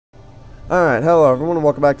Alright, hello everyone and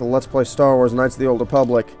welcome back to Let's Play Star Wars Knights of the Old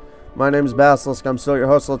Republic. My name is Basilisk, I'm still your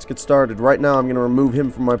host, so let's get started. Right now I'm going to remove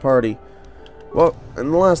him from my party. Well, in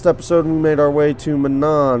the last episode we made our way to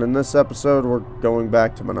Manaan. In this episode we're going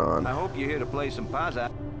back to Manaan. I hope you're here to play some Paza.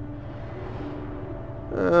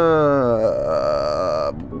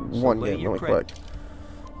 One game, really quick.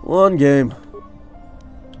 One game.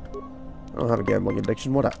 I don't have a gambling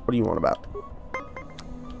addiction. What do you want about?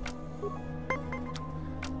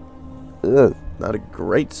 Ugh, not a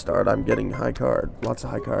great start. I'm getting high card. Lots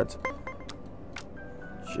of high cards.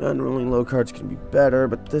 Generally, low cards can be better,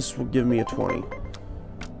 but this will give me a 20.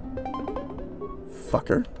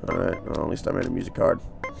 Fucker. Alright, well, at least I made a music card.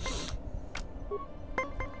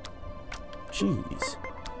 Jeez.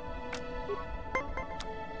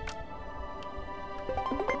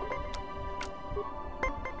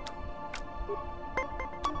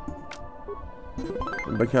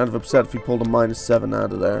 I'd be kind of upset if he pulled a -7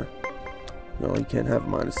 out of there. No, you can't have a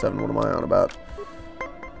 -7. What am I on about?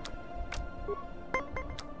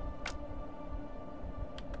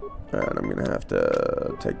 Alright, I'm gonna have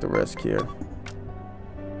to take the risk here.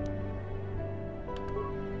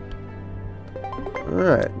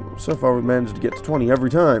 Alright, so far we've managed to get to 20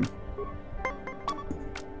 every time.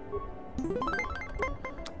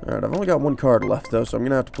 Alright, I've only got one card left though, so I'm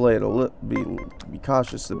gonna have to play it be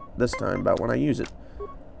cautious this time about when I use it.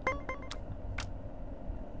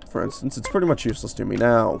 For instance, it's pretty much useless to me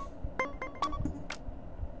now.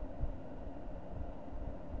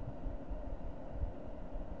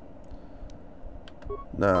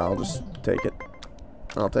 No, I'll just take it.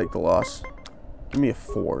 I'll take the loss. Give me a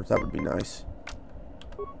 4, that would be nice.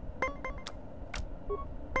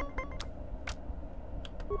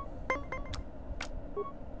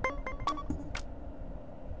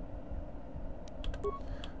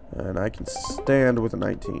 And I can stand with a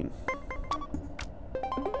 19.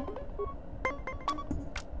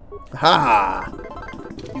 Ha!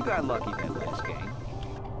 You got lucky that last game.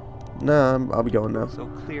 Nah, I'll be going now. So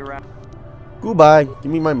clear out. Goodbye.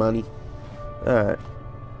 Give me my money. Alright.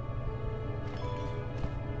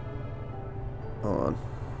 Hold on.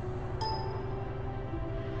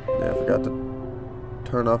 Yeah, I forgot to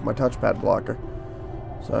turn off my touchpad blocker.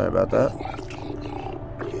 Sorry about that.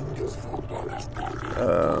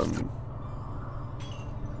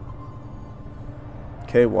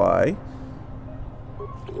 KY.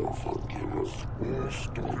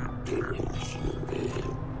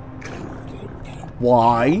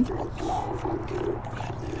 Why?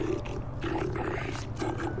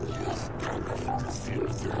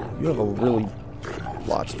 You have a really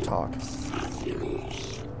lots of talk.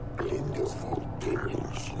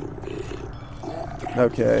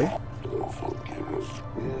 Okay.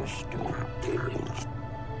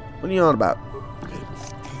 What are you on about?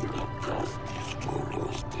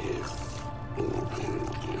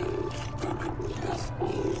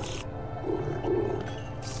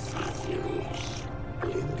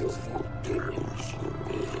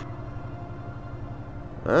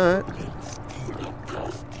 Alright.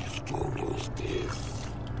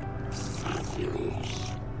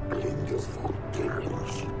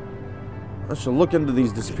 I shall look into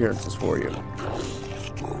these disappearances for you.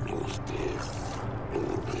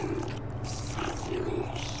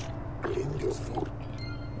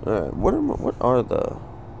 Alright, what are the...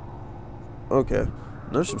 Okay.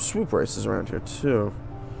 There's some swoop races around here too.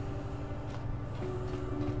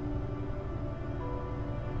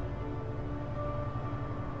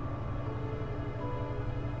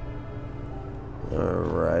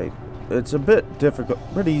 Alright. It's a bit difficult,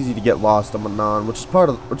 pretty easy to get lost on Manaan,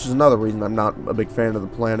 which is another reason I'm not a big fan of the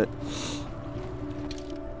planet.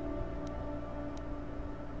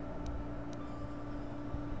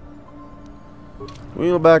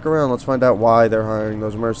 Wheel back around, let's find out why they're hiring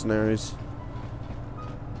those mercenaries.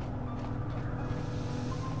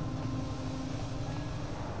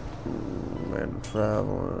 Man,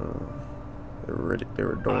 traveler.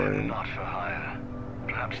 Iridorian. Not for hire.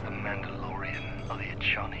 Perhaps the Mandalorian or the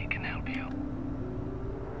Achani can help you.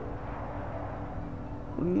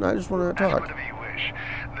 I just want to talk. Whatever you wish,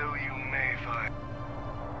 though you may find.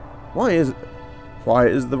 Why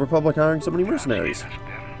is the Republic hiring so many mercenaries?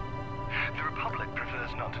 The Republic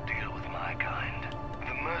prefers not to deal with my kind.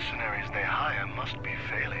 The mercenaries they hire must be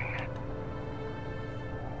failing.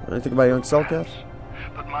 Anything about young Selkath?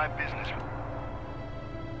 But my business.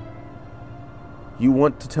 You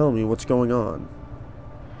want to tell me what's going on?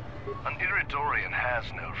 An Iridorian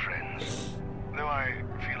has no friends, though I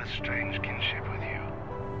feel a strange kinship with you.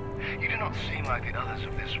 You do not seem like the others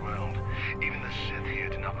of this world. Even the Sith here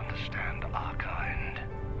do not understand our kind.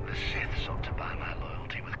 The Sith sought to buy my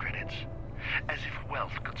loyalty with credits. as if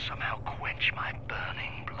wealth could somehow quench my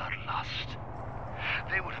burning bloodlust.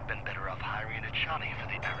 They would have been better off hiring a Johnny for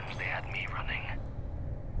the errands they had me running.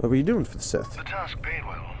 What were you doing for the Sith? The task paid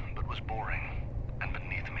well, but was boring, and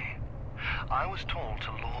beneath me. I was told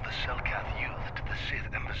to lure the Selkath youth to the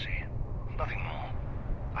Sith embassy. Nothing more.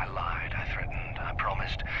 I lied, I threatened, I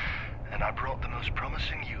promised, and I brought the most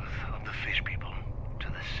promising youth of the fish people to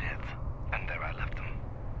the Sith, and there I left them.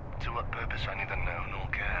 To what purpose I neither know nor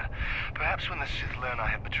care. Perhaps when the Sith learn I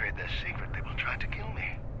have betrayed their secret, they will try to kill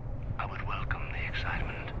me. I would welcome the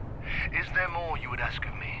excitement. Is there more you would ask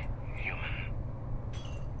of me, human?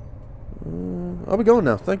 I'll be going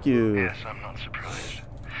now. Thank you. Yes, I'm not surprised.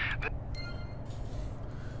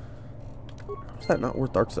 Is that not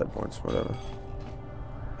worth dark side points? Whatever.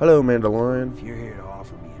 Hello, Mandalorian. If you're here to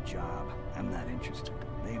offer me a job, I'm not interested.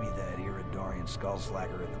 Maybe that Iridorian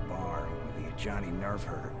skullslacker at the bar, or the Johnny nerf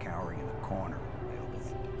herder cowering in the corner.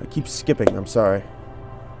 I keep skipping. I'm sorry.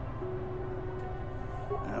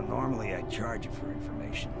 Now, normally I'd charge you for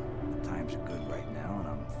information. The times are good right now, and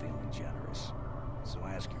I'm feeling generous. So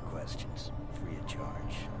ask your questions, free of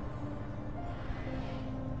charge.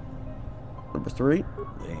 Number 3.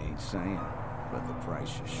 They ain't saying, but the price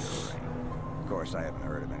sure ain't. Of course, I haven't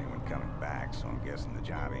heard of anyone coming back, so I'm guessing the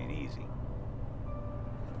job ain't easy.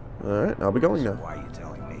 Alright, I'll be going So now. why are you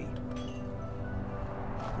telling me?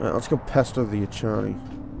 Alright, let's go pester the Achani.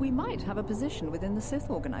 We might have a position within the Sith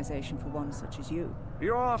organization for one such as you.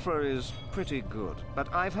 Your offer is pretty good, but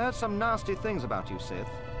I've heard some nasty things about you, Sith.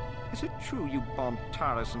 Is it true you bombed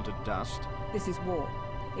Taris into dust? This is war.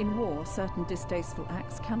 In war, certain distasteful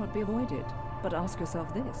acts cannot be avoided. But ask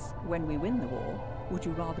yourself this, when we win the war, would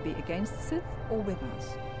you rather be against the Sith or with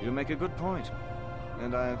us? You make a good point.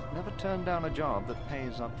 And I've never turned down a job that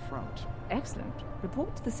pays up front. Excellent.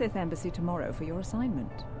 Report to the Sith Embassy tomorrow for your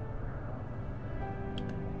assignment.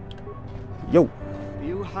 Yo.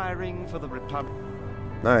 You hiring for the Republic?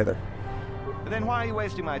 Neither. Then why are you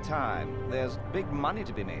wasting my time? There's big money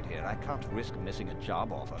to be made here. I can't risk missing a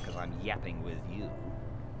job offer because I'm yapping with you.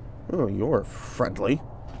 Oh, you're friendly.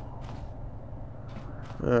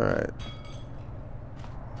 Alright.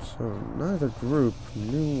 So, neither group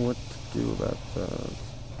knew what to do about that.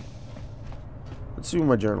 Let's see what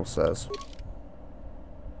my journal says.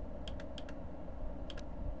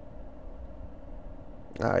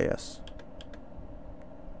 Ah, yes.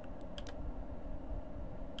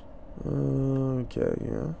 Okay,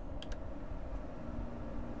 yeah.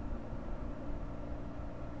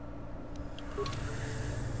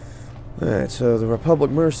 Alright, so the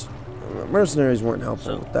Republic mercenaries weren't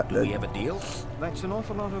helpful with that. Do we have a deal? That's an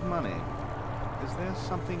awful lot of money. Is there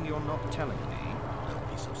something you're not telling me?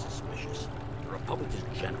 Don't be so suspicious. The Republic is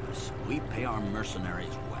generous. We pay our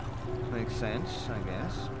mercenaries well. Makes sense, I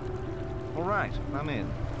guess. All right, I'm in.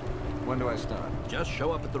 When do I start? Just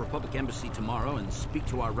show up at the Republic Embassy tomorrow and speak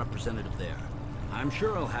to our representative there. I'm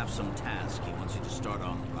sure he'll have some task he wants you to start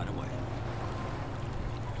on right away.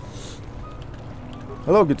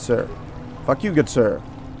 Hello, good sir. Fuck you, good sir.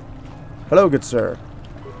 Hello, good sir.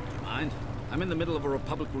 Mind? I'm in the middle of a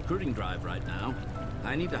Republic recruiting drive right now.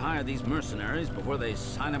 I need to hire these mercenaries before they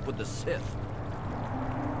sign up with the Sith.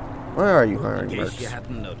 Why are you hiring In case you mercs?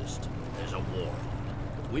 hadn't noticed, there's a war.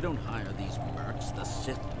 If we don't hire these mercs, the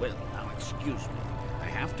Sith will. Now, excuse me. I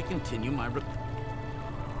have to continue my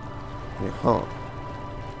Yeah, huh.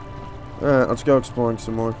 Alright, let's go exploring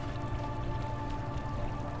some more.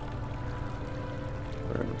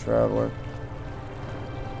 Random traveler.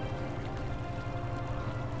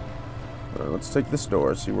 Alright, let's take this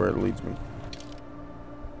door, see where it leads me.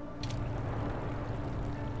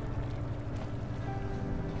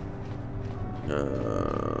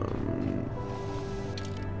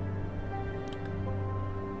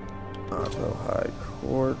 Otto High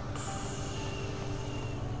Court.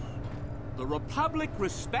 The Republic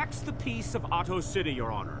respects the peace of Otto City,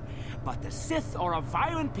 Your Honor. But the Sith are a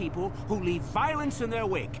violent people who leave violence in their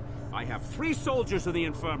wake. I have 3 soldiers in the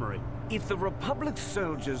infirmary. If the Republic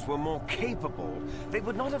soldiers were more capable, they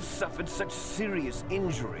would not have suffered such serious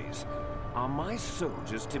injuries. Are my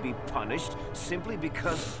soldiers to be punished simply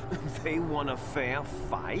because they won a fair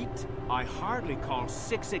fight? I hardly call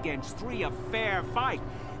 6 against 3 a fair fight.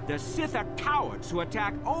 The Sith are cowards who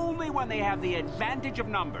attack only when they have the advantage of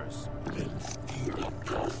numbers.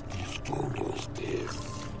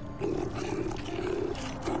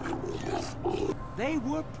 They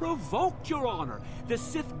were provoked, Your Honor. The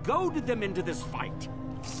Sith goaded them into this fight.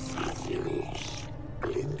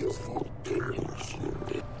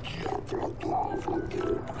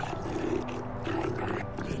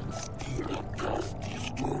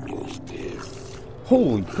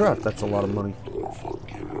 Holy crap, that's a lot of money.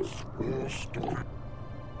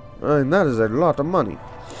 And that is a lot of money.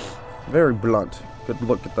 Very blunt. Good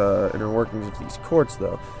look at the inner workings of these courts,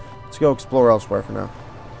 though. Let's go explore elsewhere for now.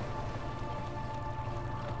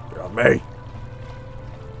 Get off me!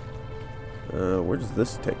 Where does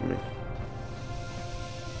this take me?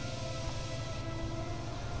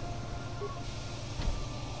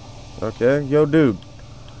 Okay, yo dude.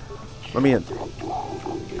 Let me in.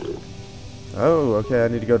 Oh, okay, I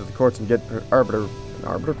need to go to the courts and get an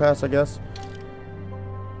arbiter pass, I guess?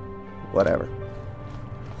 Whatever.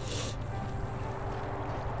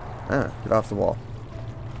 Ah, get off the wall.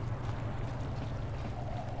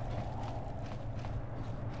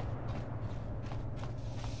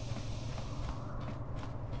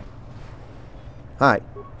 Hi.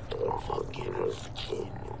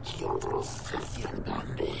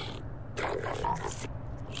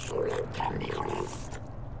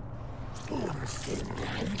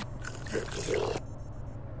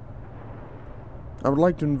 I would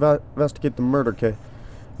like to investigate the murder case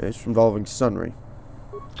involving Sunry.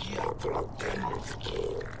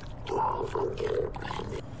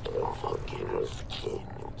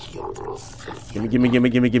 Gimme.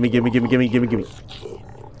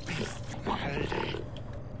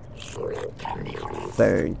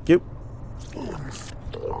 Thank you.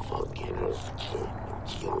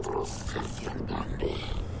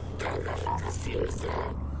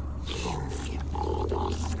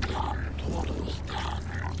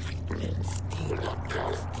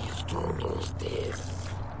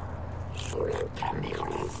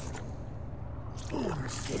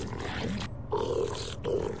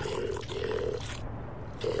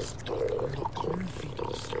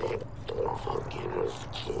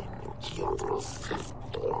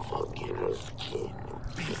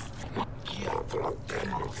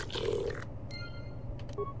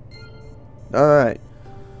 Alright.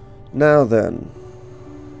 Now then.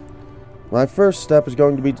 My first step is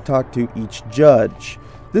going to be to talk to each judge.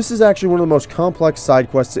 This is actually one of the most complex side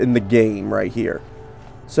quests in the game right here.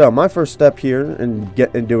 So, my first step here in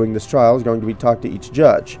doing this trial is going to be to talk to each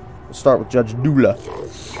judge. We'll start with Judge Dula.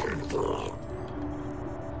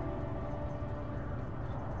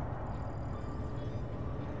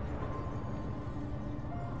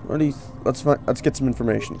 Let's get some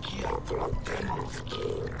information.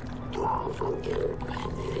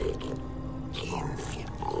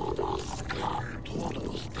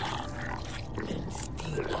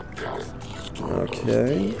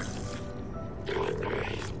 Okay.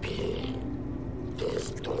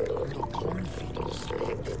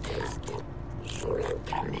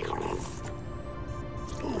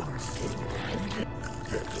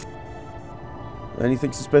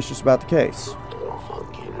 Anything suspicious about the case?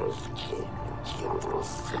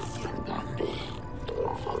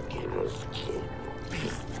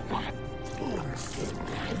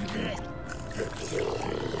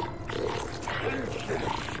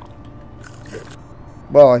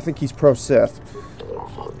 Well, I think he's pro-Sith.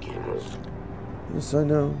 Yes, I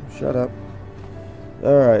know. Shut up.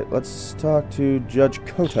 Alright, let's talk to Judge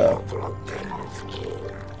Kota.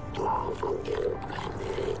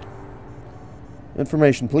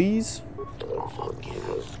 Information, please.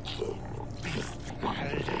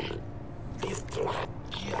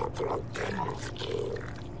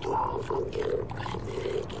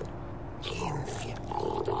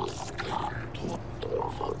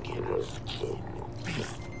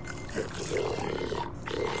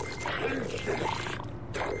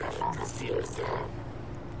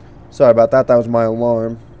 Sorry about that, that was my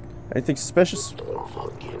alarm. Anything suspicious?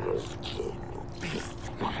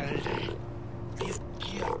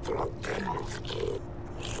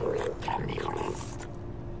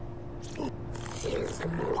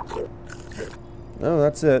 No,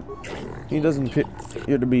 that's it. He doesn't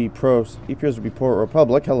appear to be he appears to be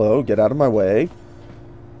pro-Republic. Hello, get out of my way.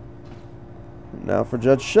 Now for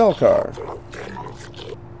Judge Shelkar.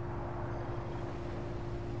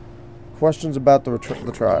 Questions about the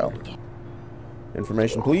trial.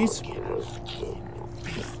 Information, please.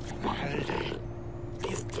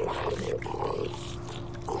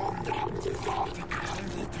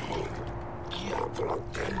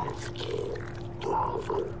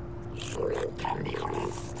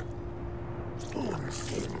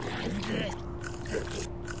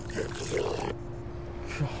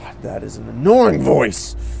 God, that is an annoying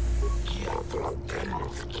voice.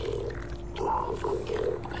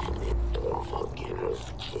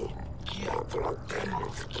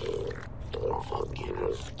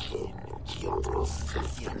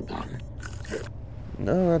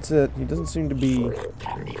 No, that's it. He doesn't seem to be...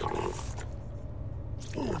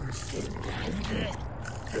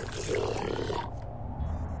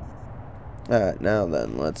 Alright, now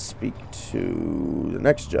then, let's speak to the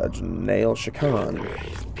next judge, Nail Shakan.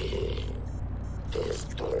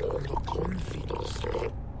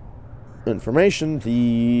 Information,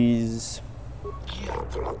 please.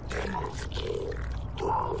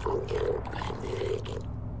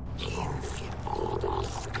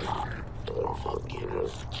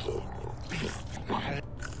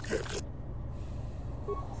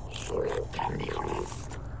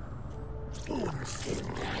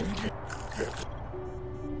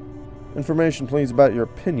 Information, please, about your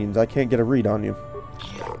opinions. I can't get a read on you.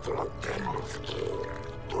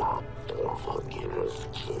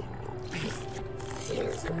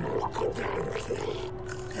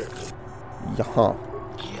 Yaha.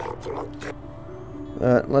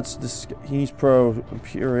 Let's discuss. He's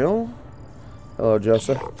pro-imperial. Hello,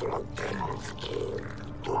 Joseph. What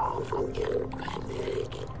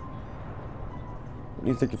do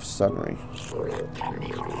you think of Sunry?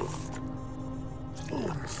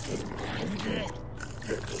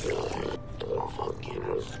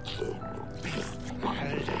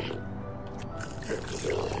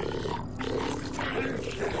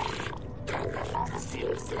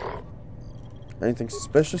 Anything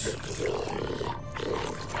suspicious?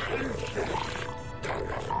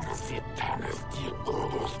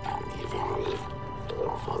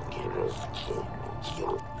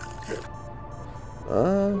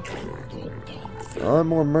 I'm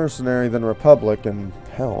more mercenary than Republic, and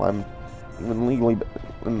hell, I'm even legally,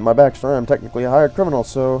 in my backstory, I'm technically a hired criminal,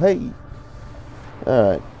 so hey.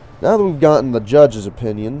 Alright, now that we've gotten the judge's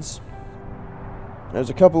opinions, there's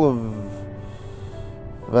a couple of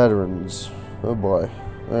veterans. Oh boy,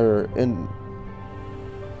 they're in...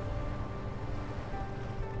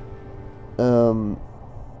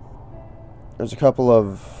 There's a couple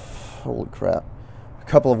of... Holy crap. A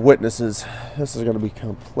couple of witnesses. This is going to be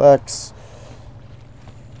complex.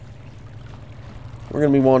 We're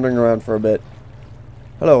going to be wandering around for a bit.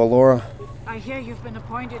 Hello, Alora. I hear you've been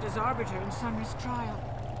appointed as arbiter in Sunry's trial.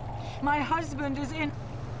 My husband is in...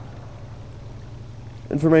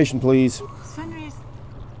 Information, please. Sunry's...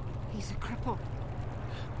 He's a cripple.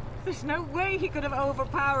 There's no way he could have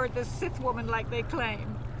overpowered the Sith woman like they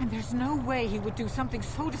claim. And there's no way he would do something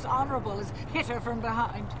so dishonorable as hit her from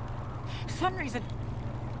behind. Sunry's a...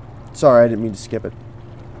 Sorry, I didn't mean to skip it.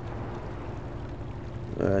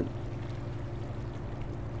 Alright.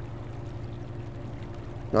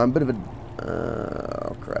 No, I'm a bit of a...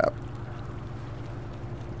 oh, crap.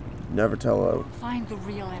 Never tell a... Find the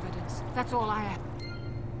real evidence. That's all I have.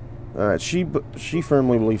 Alright, she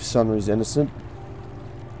firmly believes Sunry's innocent.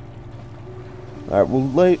 Alright,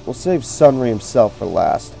 we'll save Sunry himself for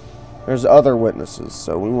last. There's other witnesses,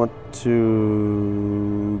 so we want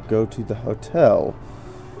to go to the hotel.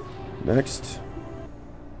 Next.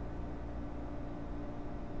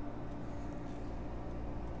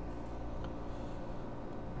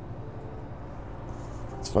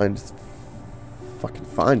 Let's fucking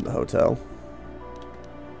find the hotel.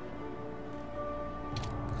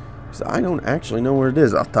 Because I don't actually know where it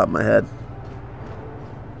is off the top of my head.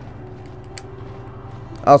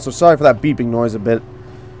 Also, sorry for that beeping noise a bit.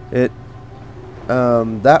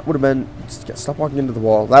 That would have been... Stop walking into the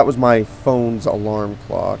wall. That was my phone's alarm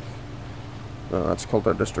clock. No, that's called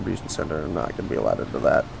our distribution center. I'm not going to be allowed into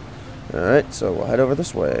that. Alright, so we'll head over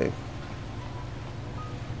this way.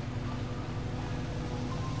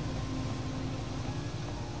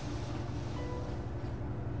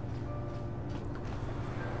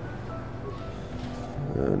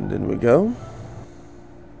 And in we go.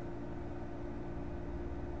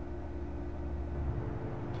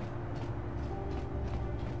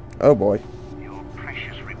 Oh boy. Your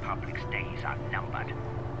precious Republic's days are numbered. It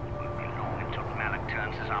won't be long until Malak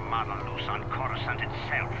turns his armada loose on Coruscant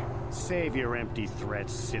itself. Save your empty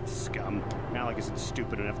threats, Sith scum. Malak isn't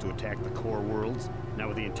stupid enough to attack the core worlds, now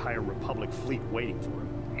with the entire Republic fleet waiting for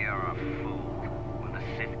him. You're a fool. When the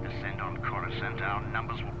Sith descend on Coruscant, our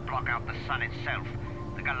numbers will block out the sun itself.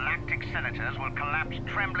 The galactic senators will collapse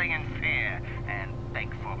trembling in fear and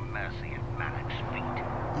beg for mercy at Malak's feet.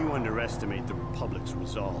 You underestimate the Republic's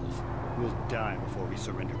resolve. We'll die before we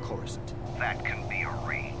surrender Coruscant. That can be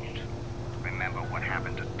arranged. Remember what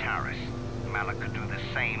happened to Taris. Malak could do the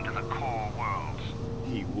same to the core worlds.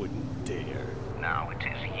 He wouldn't dare. Now it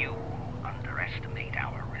is you who underestimate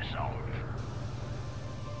our resolve.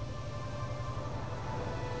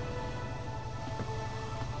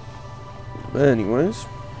 Anyways.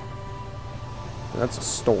 That's a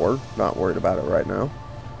store. Not worried about it right now.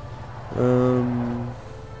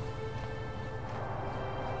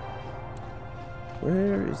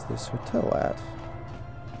 Where is this hotel at?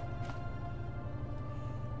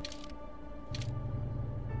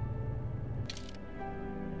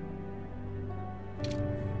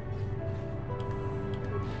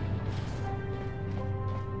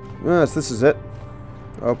 Yes, this is it.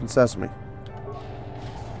 Open sesame.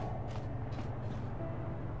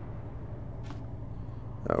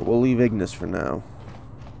 We'll leave Ignis for now.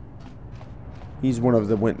 He's one of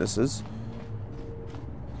the witnesses.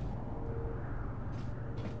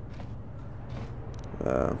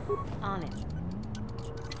 On it.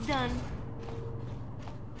 Done.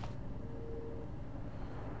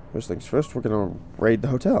 First things first, we're gonna raid the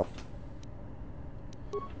hotel.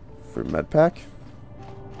 For med pack.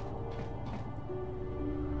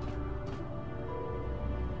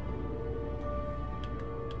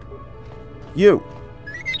 You're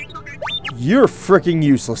freaking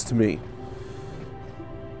useless to me.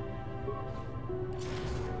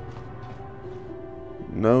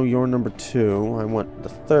 No, you're number 2. I want the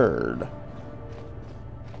 3rd.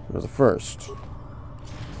 Or the 1st.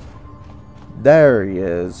 There he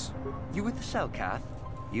is. You with the Selkath?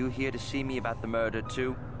 You here to see me about the murder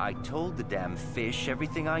too? I told the damn fish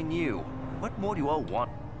everything I knew. What more do you all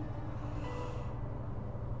want?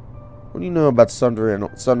 What do you know about Sundry and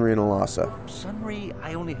Alasa? Sunry,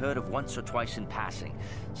 I only heard of once or twice in passing.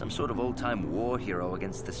 Some sort of old-time war hero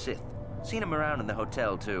against the Sith. Seen him around in the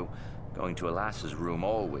hotel too. Going to Alasa's room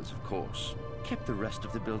always, of course. Kept the rest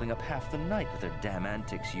of the building up half the night with their damn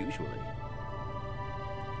antics usually.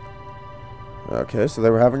 Okay, so they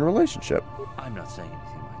were having a relationship. I'm not saying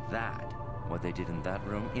anything like that. What they did in that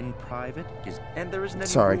room, in private, is... And there isn't any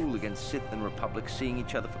Sorry. rule against Sith and Republic seeing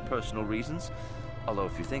each other for personal reasons. Although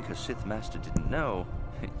if you think her Sith Master didn't know,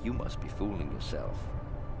 you must be fooling yourself.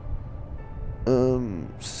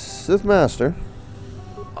 Sith Master?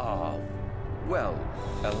 Well,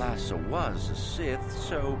 Alasa was a Sith,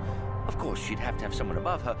 so of course she'd have to have someone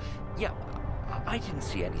above her. Yeah, I didn't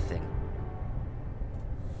see anything.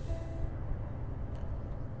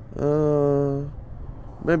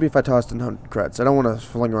 Maybe if I tossed in 100 creds. I don't want to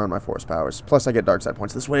fling around my force powers. Plus, I get dark side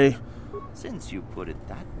points this way. Since you put it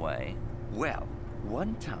that way, well,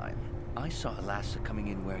 one time I saw Alasa coming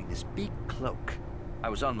in wearing this big cloak. I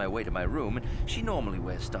was on my way to my room, and she normally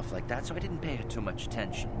wears stuff like that, so I didn't pay her too much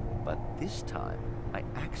attention. But this time, I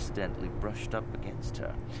accidentally brushed up against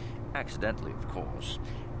her. Accidentally, of course.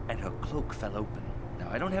 And her cloak fell open.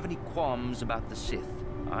 Now, I don't have any qualms about the Sith.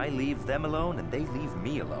 I leave them alone, and they leave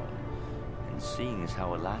me alone. And seeing as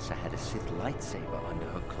how Alasa had a Sith lightsaber under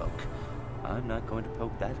her cloak, I'm not going to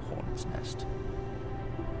poke that hornet's nest.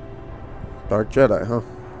 Dark Jedi, huh?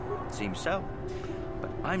 Seems so.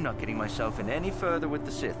 But I'm not getting myself in any further with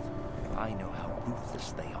the Sith. I know how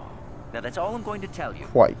ruthless they are. Now, that's all I'm going to tell you.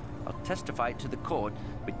 Quite. I'll testify to the court,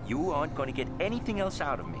 but you aren't going to get anything else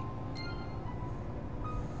out of me.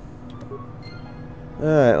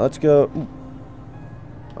 Alright, let's go. Ooh.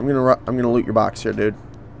 I'm gonna loot your box here, dude.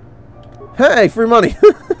 Hey, free money!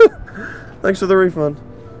 Thanks for the refund.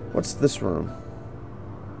 What's this room?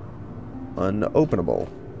 Unopenable.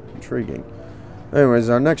 Intriguing. Anyways,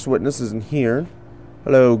 our next witness is in here.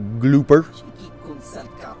 Hello, Glooper.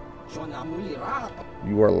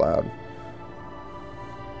 You are loud.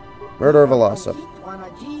 Murder of Alasa.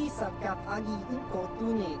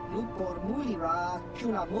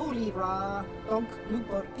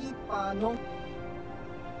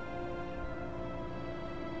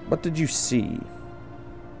 What did you see?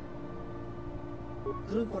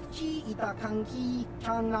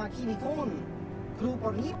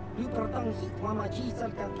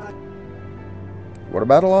 What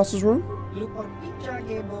about Alasa's room?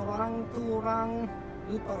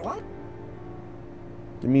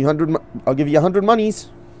 Give me 100. I'll give you 100 monies.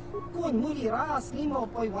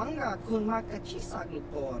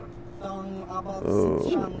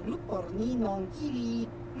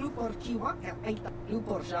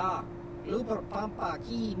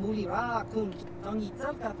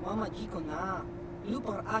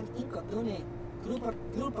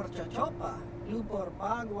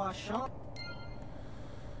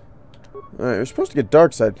 Alright, you're supposed to get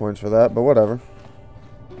dark side points for that, but whatever.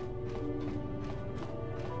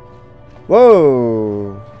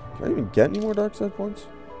 Whoa! Can I even get any more dark side points?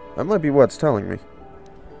 That might be what's telling me.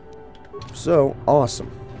 So,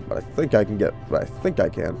 awesome. But I think I can get... But I think I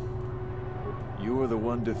can. You're the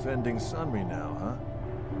one defending Sunry now, huh?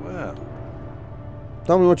 Well...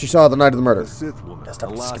 Tell me what you saw the night of the murder. The Sith woman,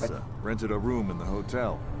 Alasa, rented a room in the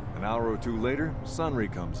hotel. An hour or two later,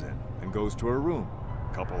 Sunry comes in and goes to her room.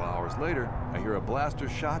 A couple hours later, I hear a blaster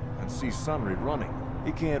shot and see Sunry running.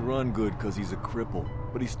 He can't run good because he's a cripple,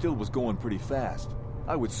 but he still was going pretty fast.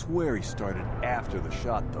 I would swear he started after the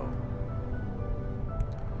shot, though.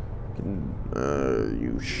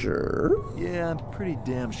 You sure? Yeah, I'm pretty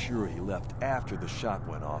damn sure he left after the shot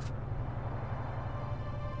went off.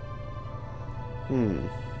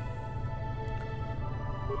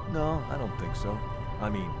 No, I don't think so. I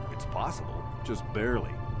mean, it's possible, just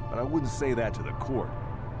barely. But I wouldn't say that to the court.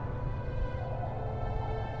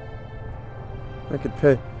 I could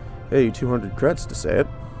pay you 200 credits to say it.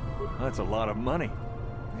 That's a lot of money.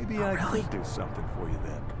 Maybe I could do something for you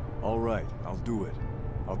then. All right, I'll do it.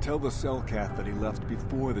 I'll tell the Cellcath that he left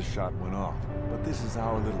before the shot went off. But this is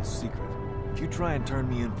our little secret. If you try and turn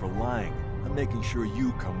me in for lying, I'm making sure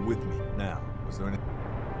you come with me. Now, was there any...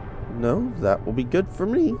 No, that will be good for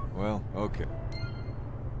me. Well, okay.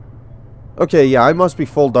 Okay, yeah, I must be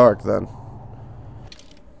full dark then.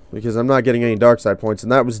 Because I'm not getting any dark side points,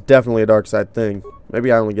 and that was definitely a dark side thing.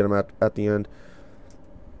 Maybe I only get them at the end.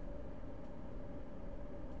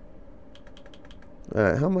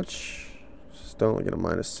 Alright, how much? Still only get a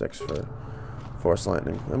 -6 for Force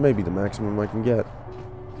Lightning. That may be the maximum I can get.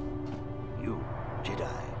 You, Jedi.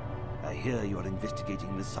 I hear you're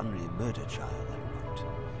investigating the Sunry murder trial, are you not?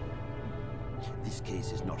 This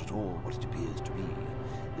case is not at all what it appears to be.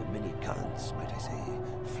 The many currents, might I say,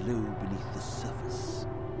 flow beneath the surface.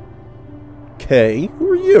 Okay,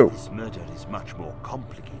 who are you? This murder is much more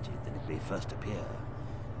complicated than it may first appear.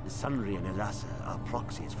 The Sunry and Elassa are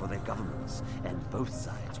proxies for their governments, and both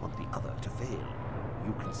sides want the other to fail.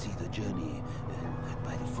 You can see the journey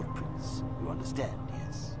by the footprints. You understand,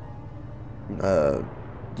 yes? Yeah?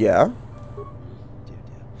 Dear.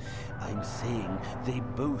 I'm saying they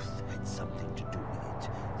both had something to do with it.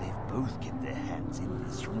 They've both kept their hands in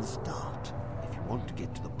this from the start. If you want to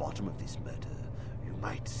get to the bottom of this murder, you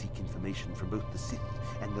might seek information from both the Sith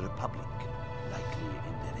and the Republic, likely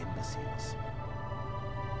in their embassies.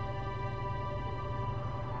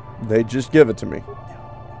 They just give it to me. No,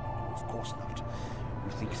 of course not.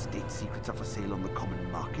 You think state secrets are for sale on the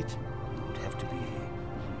common market? You would have to be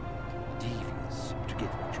devious to get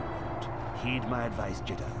what you want. Heed my advice,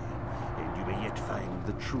 Jedi, and you may yet find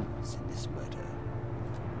the truths in this murder.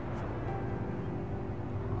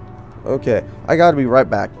 Okay, I gotta be right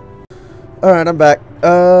back. Alright, I'm back.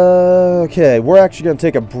 Okay, we're actually gonna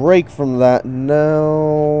take a break from that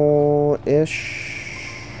now-ish.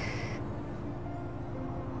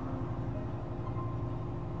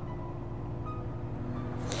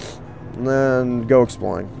 And then go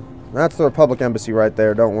exploring. That's the Republic Embassy right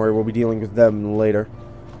there. Don't worry, we'll be dealing with them later.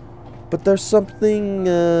 But there's something,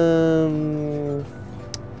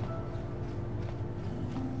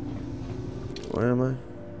 where am I?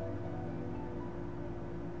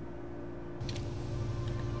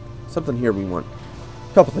 Something here we want.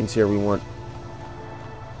 A couple things here we want.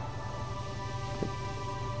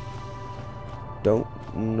 Don't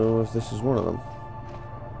know if this is one of them.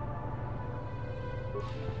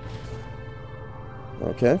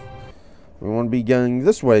 Okay. We want to be going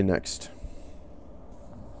this way next.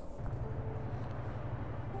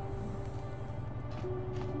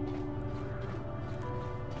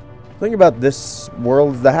 The thing about this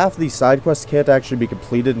world is that half of these side quests can't actually be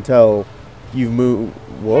completed until you've moved.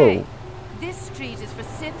 Whoa. Hey, this street is for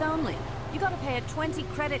Sith only. You gotta pay a 20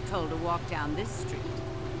 credit toll to walk down this street.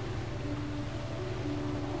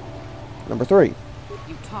 Number 3.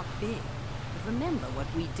 You talk big, but remember what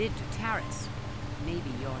we did to Taris.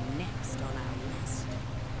 Maybe you're next on our list.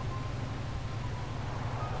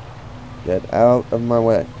 Get out of my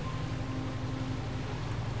way.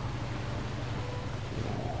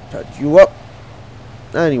 Touch you up.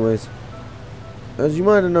 Anyways, as you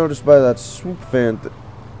might have noticed by that swoop fan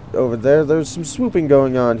over there, there's some swooping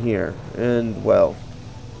going on here. And, well,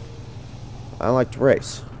 I like to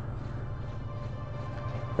race.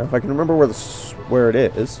 Now, if I can remember where it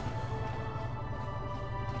is.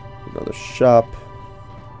 Another shop.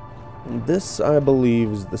 And this, I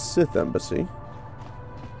believe, is the Sith Embassy.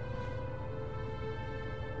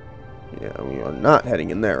 Yeah, we are not heading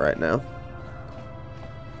in there right now.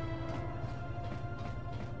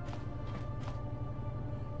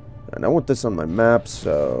 And I want this on my map,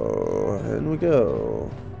 so in we go.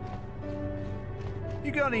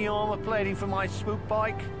 You got any armor plating for my swoop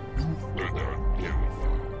bike?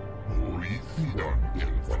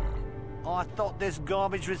 I thought this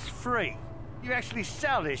garbage was free. You actually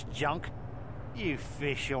sell this junk? You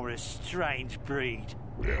fish are a strange breed.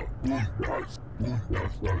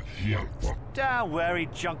 Don't worry,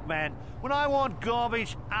 junk man. When I want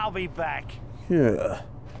garbage, I'll be back. Yeah.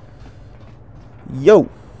 Yo.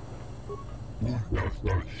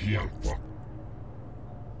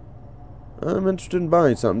 I'm interested in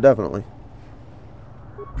buying something, definitely.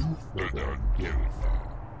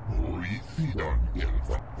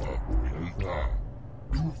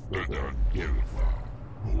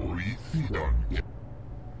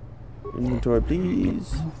 Inventory,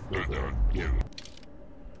 please.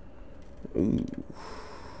 Ooh.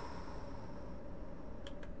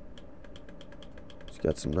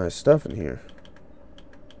 Got some nice stuff in here.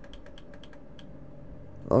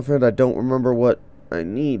 Offhand, I don't remember what I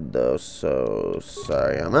need, though, so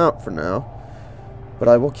sorry, I'm out for now. But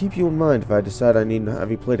I will keep you in mind if I decide I need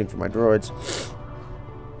heavy plating for my droids.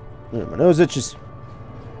 Yeah, my nose itches.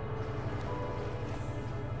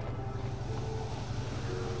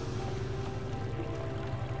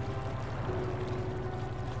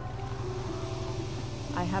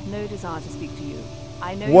 I have no desire to speak to you.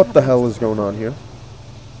 I know What the hell is going on here?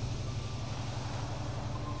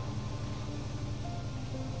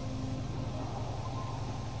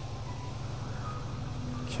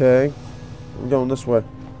 Okay, I'm going this way.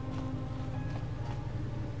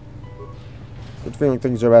 Good feeling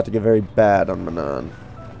things are about to get very bad on Manaan.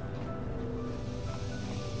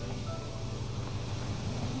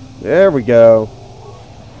 There we go.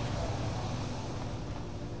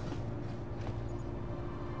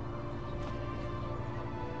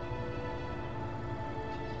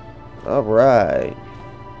 All right.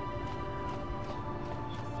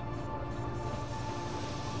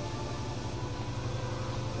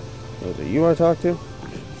 Was it you I talked to?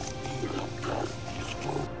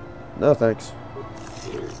 No, thanks.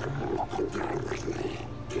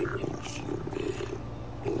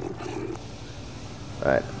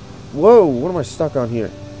 Alright. Whoa, what am I stuck on here?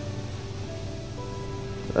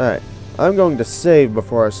 Alright. I'm going to save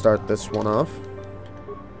before I start this one off.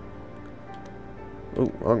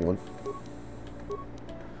 Oh, wrong one.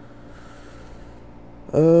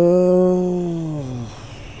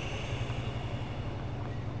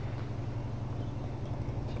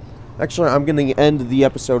 Actually, I'm going to end the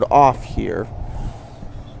episode off here.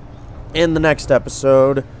 In the next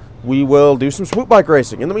episode, we will do some swoop bike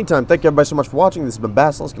racing. In the meantime, thank you everybody so much for watching. This has been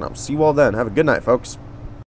Basilisk, and I'll see you all then. Have a good night, folks.